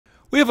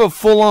We have a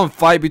full-on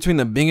fight between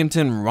the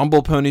Binghamton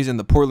Rumble Ponies and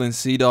the Portland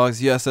Sea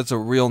Dogs. Yes, that's a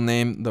real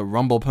name, the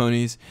Rumble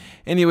Ponies.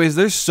 Anyways,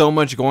 there's so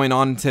much going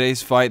on in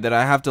today's fight that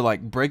I have to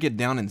break it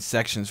down in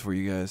sections for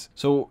you guys.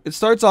 So it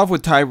starts off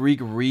with Tyreek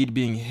Reed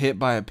being hit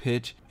by a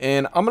pitch,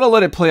 and I'm going to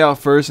let it play out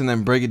first and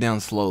then break it down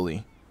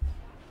slowly.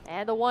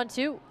 And the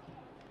 1-2.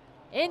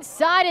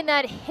 Inside, and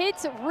that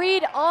hits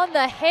Reed on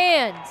the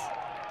hand.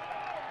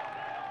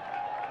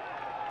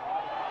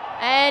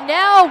 And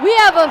now we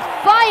have a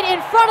fight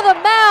in front of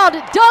the mound.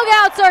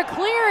 Dugouts are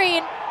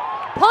clearing.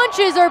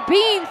 Punches are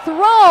being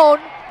thrown.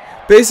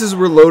 Bases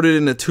were loaded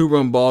in a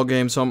 2-run ball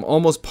game, so I'm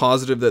almost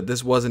positive that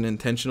this wasn't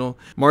intentional.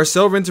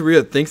 Marcell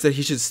Renteria thinks that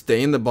he should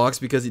stay in the box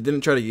because he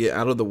didn't try to get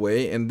out of the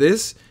way, and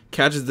this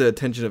catches the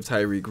attention of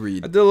Tyreek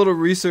Reed. I did a little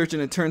research,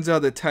 and it turns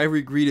out that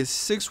Tyreek Reed is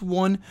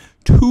 6'1",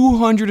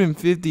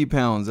 250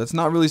 pounds. That's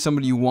not really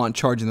somebody you want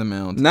charging the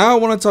mound. Now I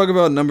want to talk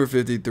about number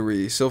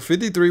 53. So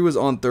 53 was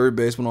on third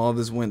base when all of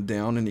this went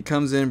down, and he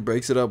comes in,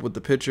 breaks it up with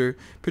the pitcher.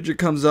 Pitcher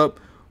comes up,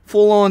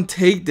 full-on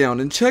takedown,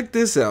 and check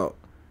this out.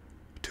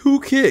 2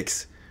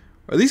 kicks.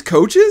 Are these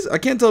coaches? I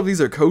can't tell if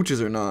these are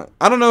coaches or not.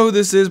 I don't know who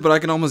this is, but I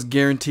can almost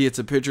guarantee it's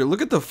a pitcher.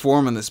 Look at the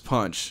form in this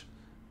punch.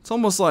 It's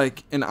almost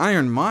like an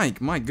Iron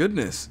Mike. My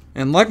goodness.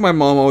 And like my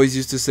mom always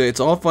used to say, it's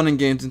all fun and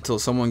games until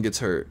someone gets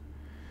hurt.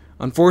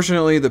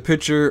 Unfortunately, the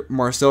pitcher,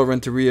 Marcell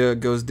Renteria,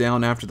 goes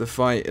down after the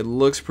fight. It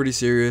looks pretty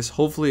serious.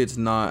 Hopefully it's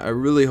not. I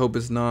really hope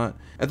it's not.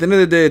 At the end of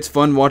the day, it's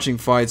fun watching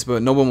fights,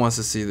 but no one wants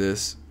to see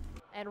this.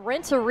 And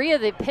Renteria,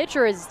 the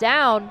pitcher, is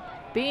down,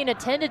 being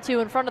attended to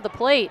in front of the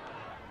plate.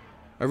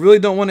 I really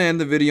don't want to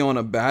end the video on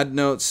a bad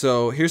note,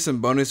 so here's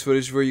some bonus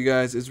footage for you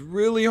guys. It's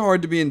really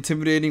hard to be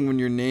intimidating when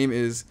your name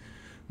is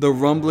the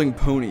Rumbling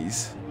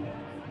Ponies.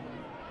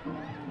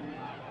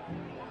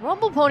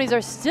 Rumble Ponies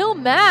are still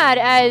mad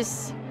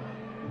as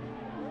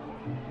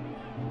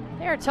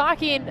they're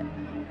talking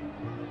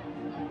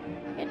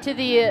into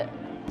the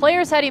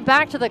players heading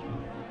back to the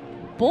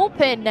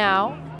bullpen now.